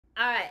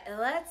Alright,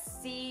 let's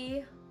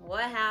see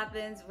what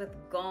happens with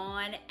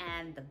Gon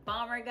and the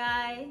bomber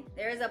guy.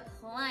 There's a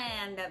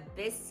plan that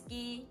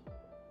Bisky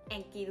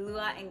and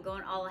Killua and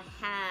Gon all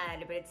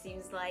had, but it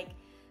seems like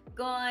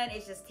Gon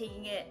is just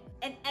taking it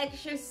an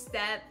extra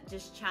step,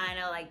 just trying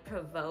to like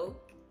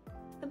provoke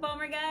the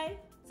bomber guy.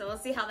 So we'll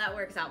see how that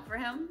works out for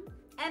him.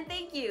 And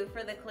thank you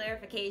for the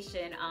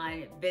clarification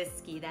on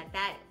Bisky,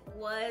 that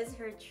was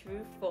her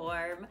true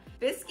form.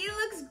 Bisky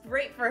looks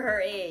great for her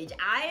age.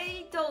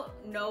 I don't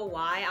know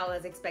why I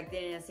was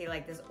expecting to see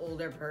like this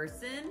older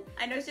person.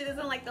 I know she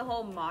doesn't like the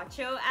whole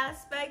macho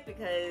aspect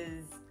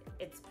because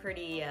it's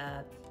pretty,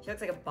 she looks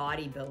like a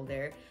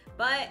bodybuilder.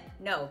 But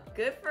no,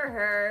 good for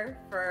her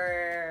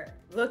for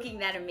looking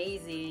that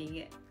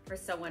amazing for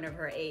someone of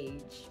her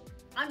age.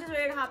 I'm just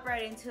ready to hop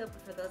right into it,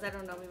 but for those that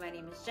don't know me, my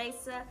name is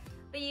Jaisa.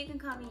 But you can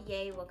call me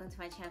Yay. Welcome to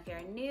my channel if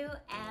you're new,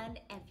 and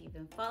if you've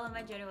been following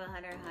my journey with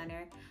Hunter x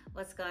Hunter,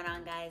 what's going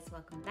on, guys?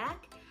 Welcome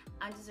back.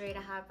 I'm just ready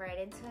to hop right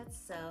into it,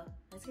 so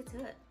let's get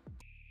to it.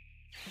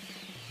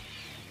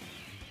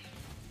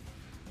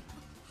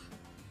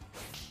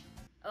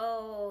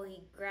 Oh,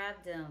 he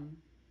grabbed him.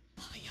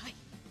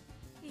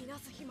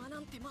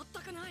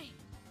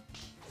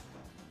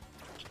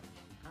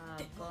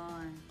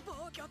 Gone.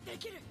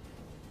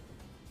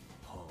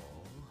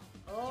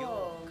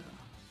 Oh.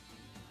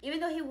 Even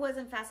though he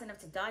wasn't fast enough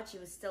to dodge, he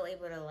was still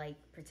able to like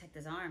protect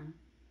his arm.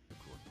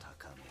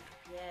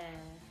 Yeah.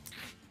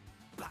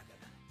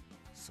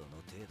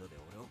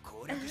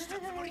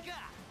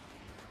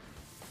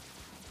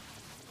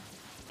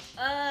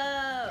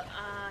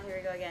 Oh, here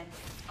we go again.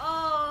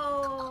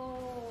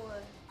 Oh.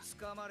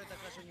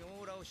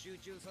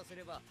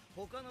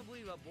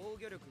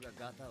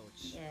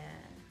 Yeah.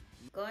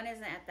 Gon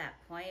isn't at that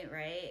point,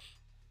 right?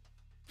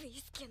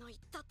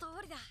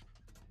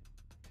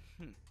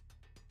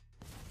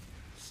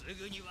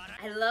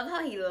 I love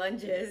how he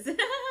lunges.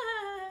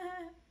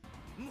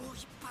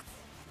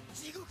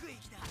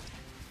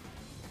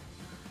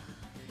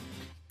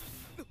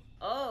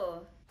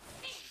 Oh.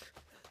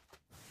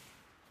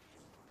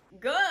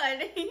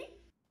 Good.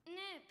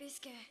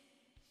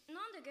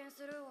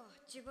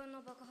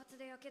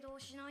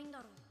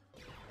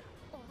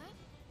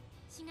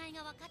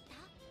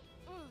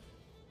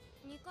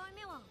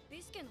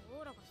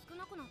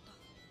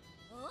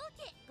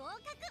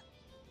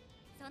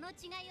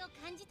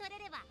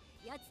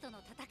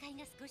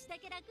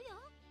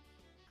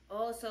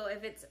 Oh, so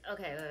if it's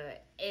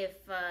okay,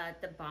 if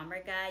the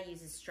bomber guy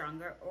uses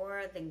stronger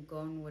aura, then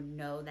Gon would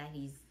know that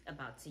he's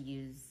about to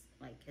use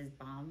like his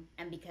bomb,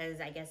 and because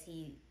I guess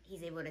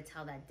he's able to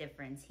tell that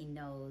difference, he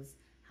knows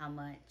how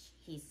much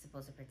he's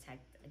supposed to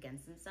protect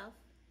against himself.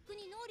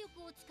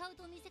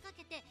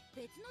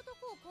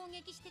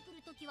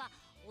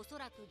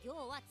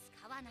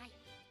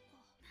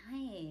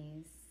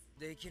 Nice.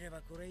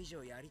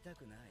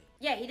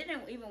 Yeah, he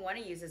didn't even want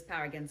to use his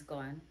power against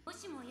Gon.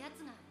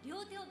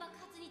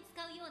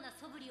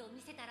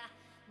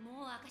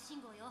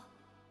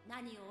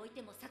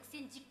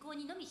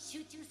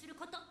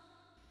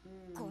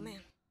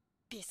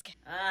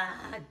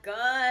 Ah,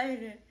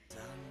 God.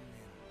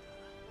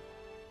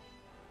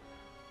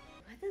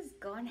 What does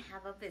Gon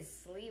have up his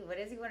sleeve? What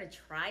does he want to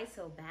try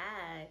so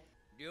bad?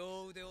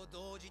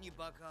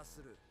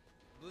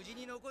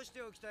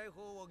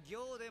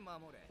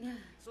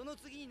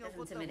 That's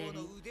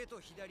intimidating.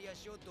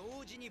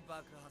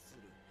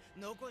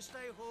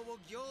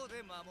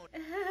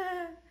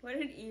 What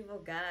an evil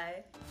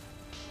guy.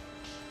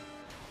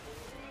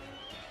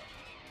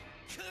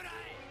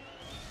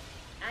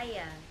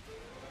 Aya.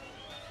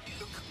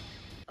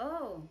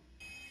 Oh.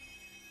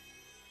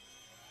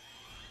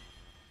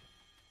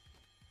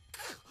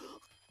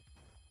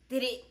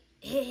 Did it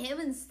hit him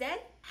instead?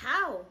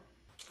 How?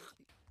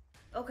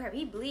 Oh crap,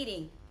 he's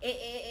bleeding.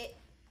 It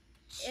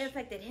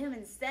affected him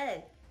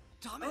instead.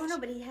 Oh no,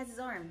 but he has his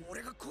arms.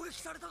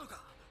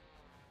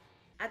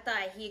 I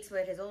thought he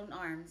exploded his own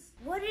arms.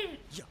 What did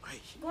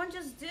Gon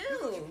just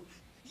do?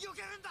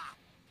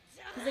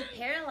 He's like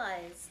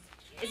paralyzed.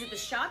 Is it the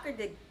shock, or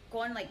did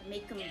Gon like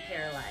make him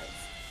paralyzed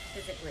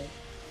physically?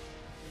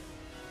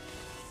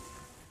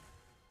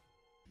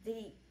 Did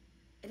he?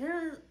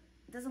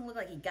 It doesn't look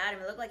like he got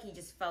him. It looked like he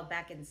just fell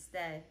back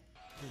instead.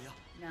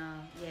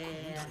 No.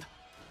 Yeah.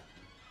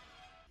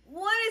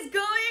 What is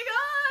going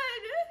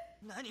on?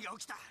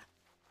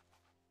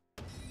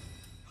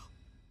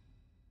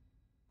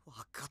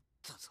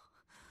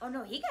 Oh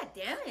no, he got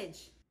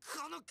damaged.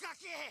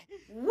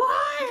 What?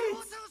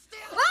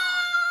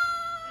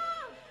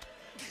 Ah!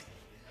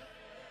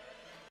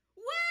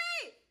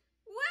 Wait!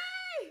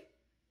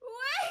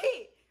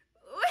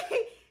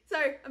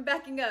 Sorry, I'm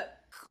backing up.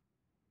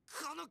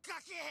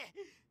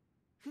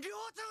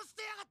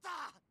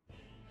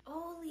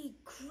 Holy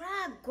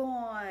crap,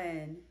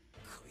 Gon.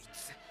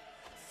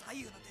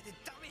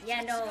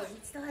 Yeah, no, he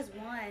still has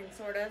one,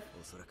 sort of.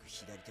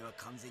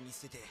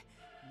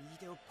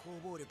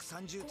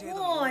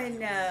 Gon!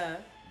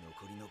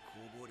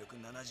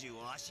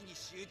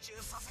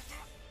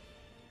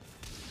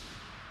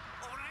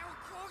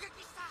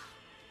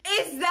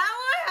 Is that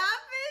what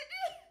happened?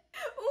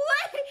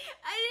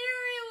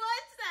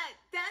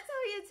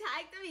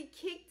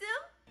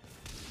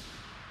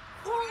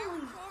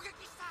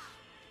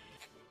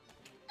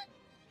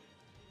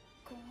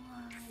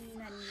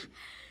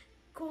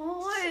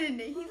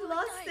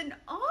 lost an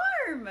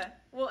arm!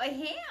 Well, a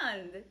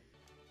hand!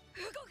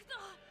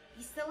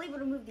 He's still able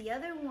to move the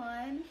other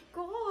one.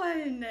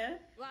 Gone!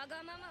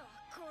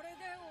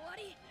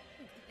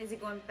 Is he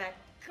going back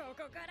to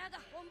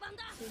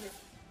his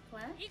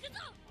plan?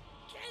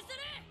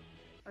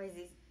 Or is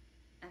he...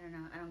 I don't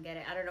know. I don't get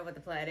it. I don't know what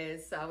the plan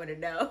is, so I wouldn't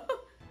know.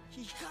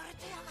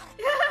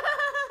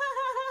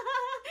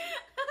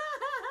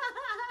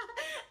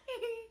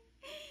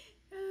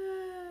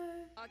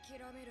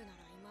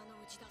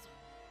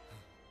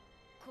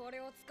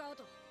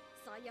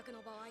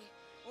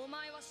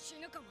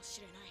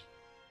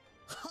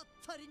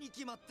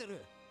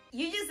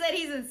 You just said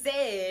he's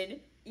insane.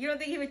 You don't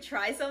think he would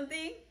try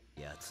something?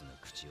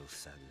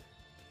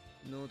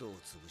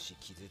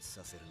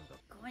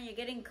 Come on, you're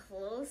getting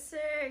closer.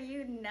 Are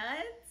you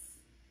nuts?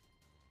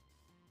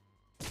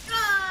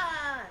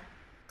 Ah!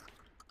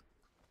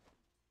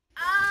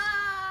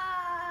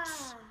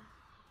 Ah!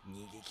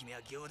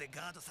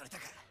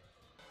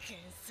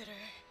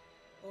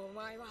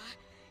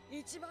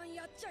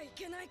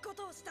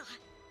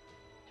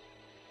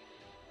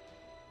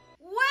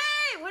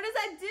 Wait, what does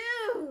that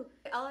do?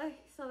 All I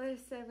saw they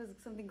said was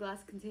something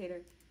glass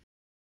container.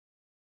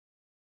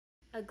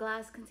 A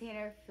glass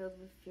container filled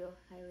with fuel,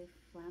 highly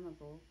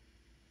flammable.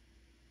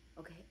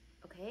 Okay,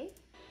 okay.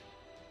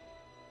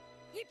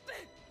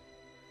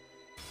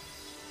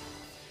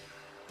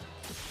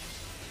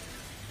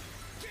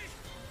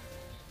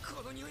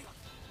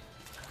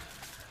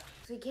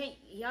 So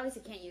he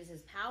obviously can't use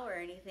his power or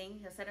anything.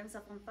 He'll set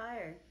himself on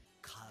fire.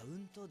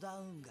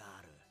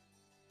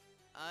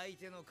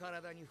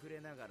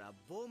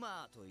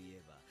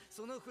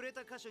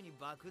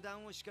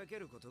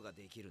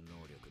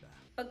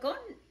 But Gon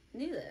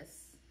knew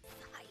this.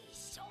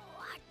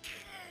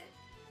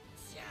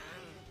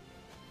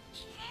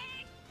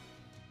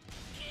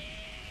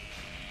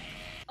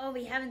 Oh,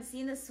 we haven't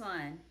seen this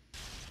one.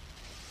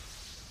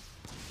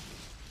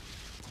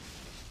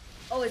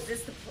 Oh, is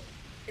this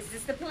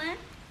the plan?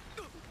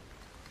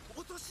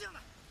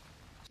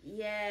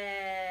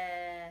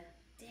 Yeah.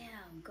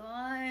 Damn,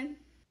 Gon.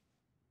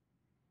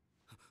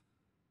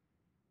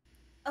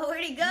 Oh,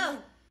 where'd he go?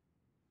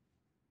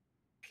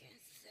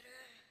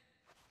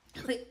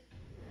 Wait.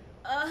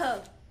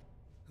 Oh.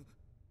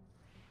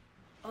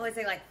 Oh, is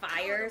it like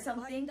fire or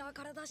something?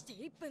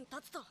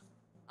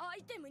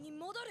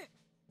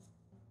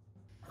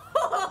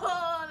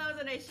 Oh, that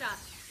was a nice shot.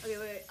 Okay,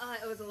 wait.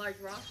 It was a large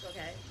rock?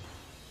 Okay.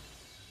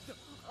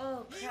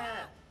 Oh,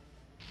 crap.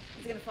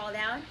 Is it gonna fall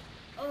down?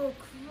 Oh,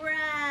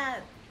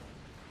 crap.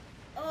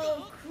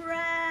 Oh,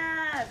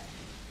 crap.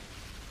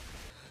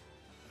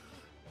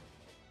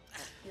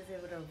 He was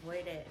able to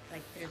avoid it,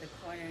 like, through the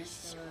corner,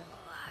 so...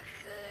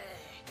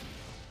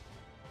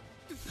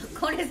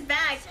 Corner's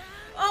back!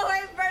 Oh,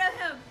 right in front of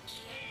him!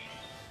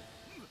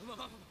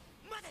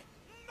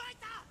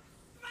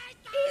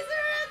 He's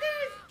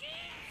surrounded!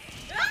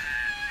 Ah!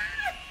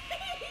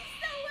 He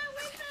still went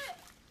with it!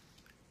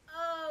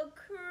 Oh,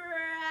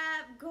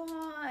 crap!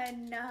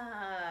 Gone!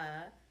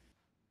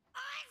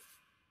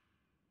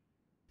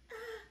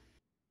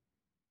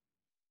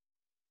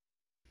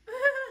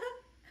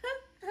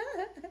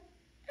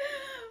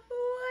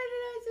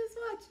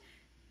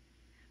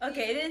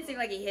 Okay, it didn't seem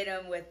like he hit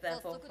him with the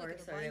full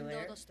force earlier. I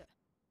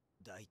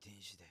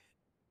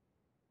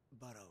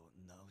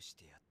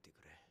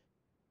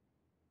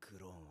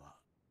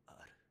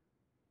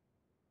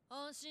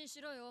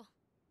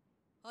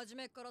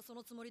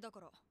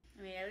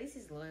mean, at least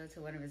he's loyal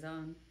to one of his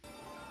own.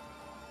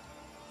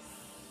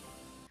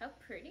 How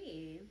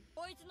pretty.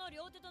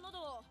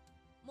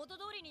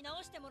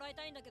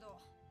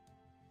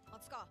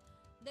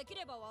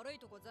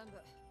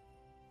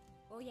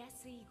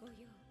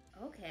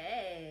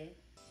 Okay.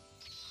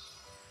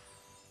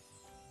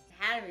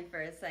 Had me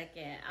for a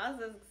second. I was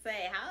just gonna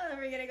say, how are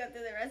we gonna go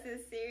through the rest of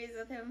the series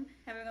with him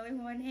having only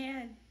one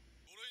hand?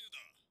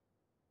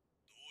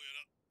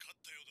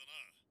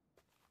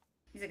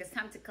 He's like, it's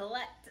time to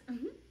collect.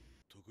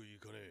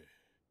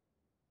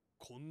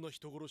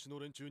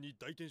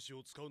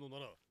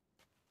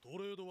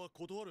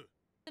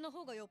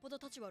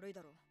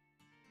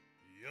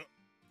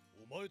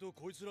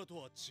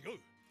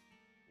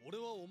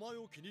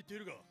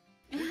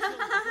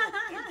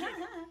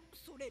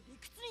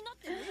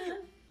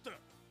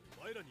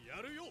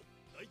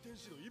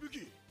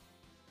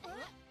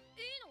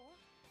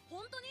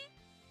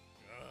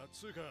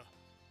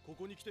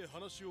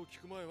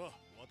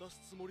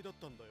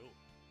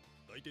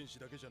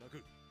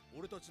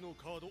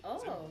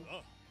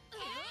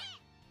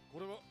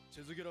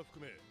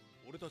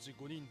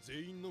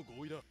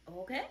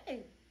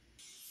 Okay.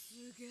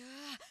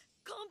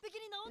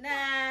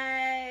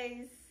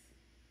 Nice.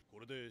 こ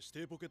れで指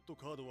定ポケット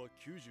カードは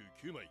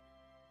99枚。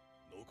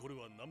残る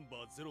はナン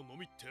バー0の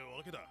みって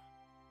わけだ。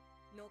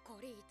残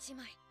り1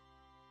枚。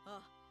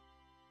あ。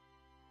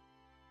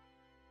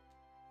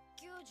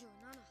97、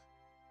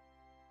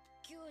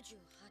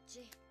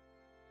98。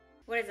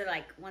What is it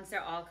like? Once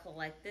they're all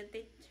collected,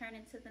 they turn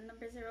into the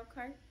number 0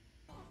 card?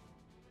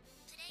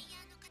 プレイヤ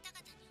ーの方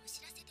々にお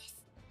知らせで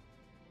す。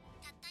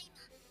たった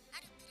今、あ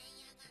る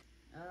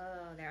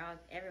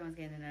everyone's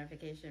getting a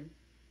notification.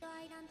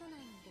 アイランド内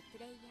にいるプ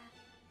レイヤー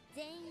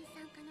全員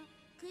参加の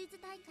クイズ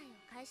大会を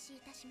開始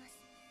いたしま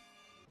す。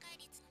回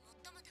率の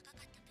最も高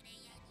かったプレ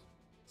イヤーに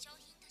商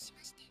品とし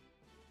まして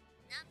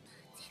ナンバ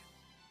ー0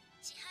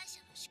支配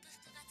者の祝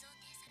福が贈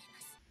呈されま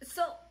す。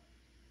 So,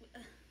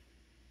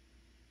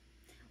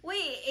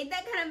 wait, ain't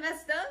that kind of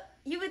messed up?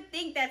 You would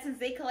think that since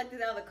they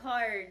collected all the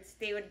cards,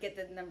 they would get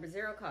the number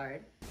 0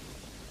 card.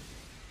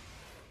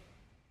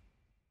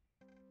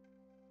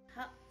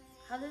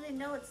 How do they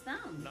know it's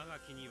them? 長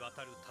きにわ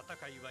たる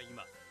戦いは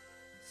今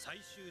最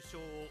終章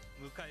を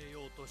迎え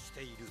ようとし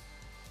ている。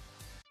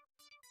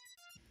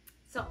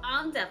 So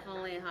I'm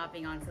definitely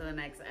hopping on to the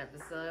next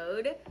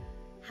episode.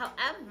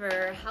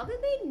 However, how did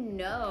they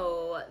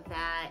know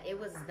that it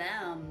was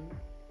them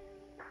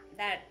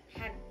that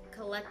had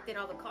collected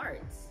all the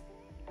cards?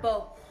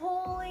 But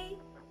holy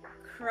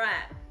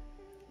crap,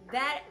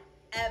 that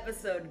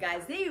episode,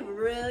 guys, they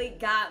really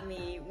got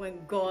me when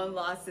Gon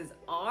lost his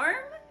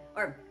arm.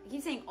 Or I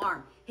keep saying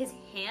arm, his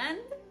hand.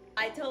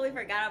 I totally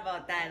forgot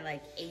about that,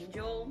 like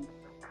angel,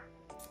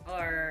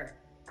 or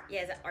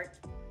yeah, is it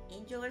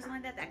archangel or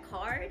something like that? That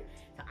card.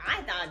 So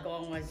I thought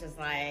Gon was just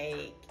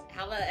like,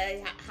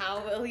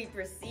 how will he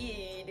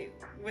proceed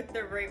with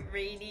the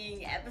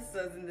remaining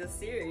episodes in this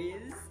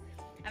series?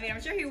 I mean, I'm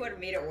sure he would have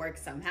made it work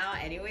somehow,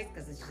 anyways,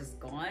 because it's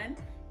just Gon.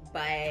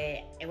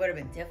 But it would have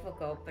been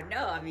difficult. But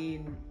no, I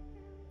mean,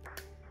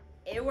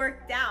 it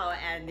worked out,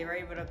 and they were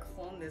able to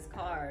clone this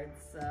card.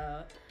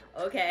 So.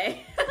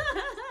 Okay.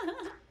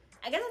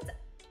 I guess that's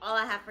all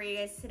I have for you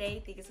guys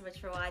today. Thank you so much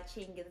for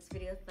watching. Give this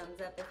video a thumbs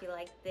up if you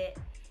liked it.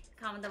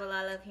 Comment down below.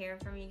 I love hearing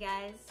from you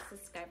guys.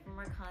 Subscribe for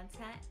more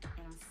content,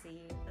 and I'll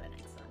see you for the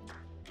next one.